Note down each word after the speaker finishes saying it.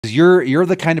You're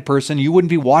the kind of person, you wouldn't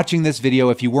be watching this video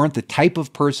if you weren't the type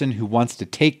of person who wants to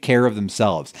take care of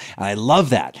themselves. And I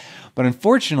love that. But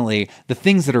unfortunately, the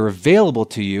things that are available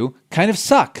to you kind of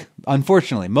suck.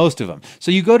 Unfortunately, most of them.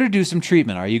 So you go to do some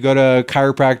treatment, or you go to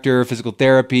chiropractor, physical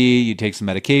therapy, you take some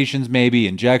medications, maybe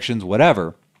injections,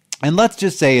 whatever. And let's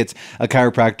just say it's a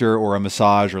chiropractor or a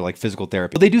massage or like physical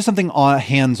therapy. They do something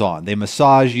hands-on. They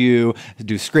massage you,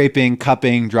 do scraping,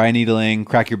 cupping, dry needling,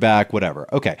 crack your back, whatever.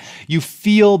 Okay. You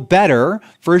feel better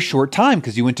for a short time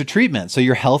because you went to treatment. So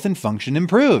your health and function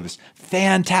improves.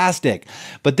 Fantastic.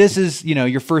 But this is,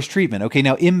 your first treatment. Okay.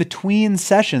 Now in between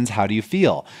sessions, how do you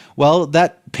feel? Well,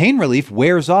 that pain relief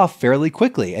wears off fairly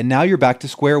quickly. And now you're back to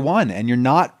square one and you're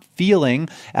not feeling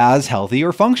as healthy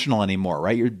or functional anymore,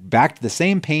 right? You're back to the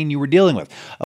same pain you were dealing with.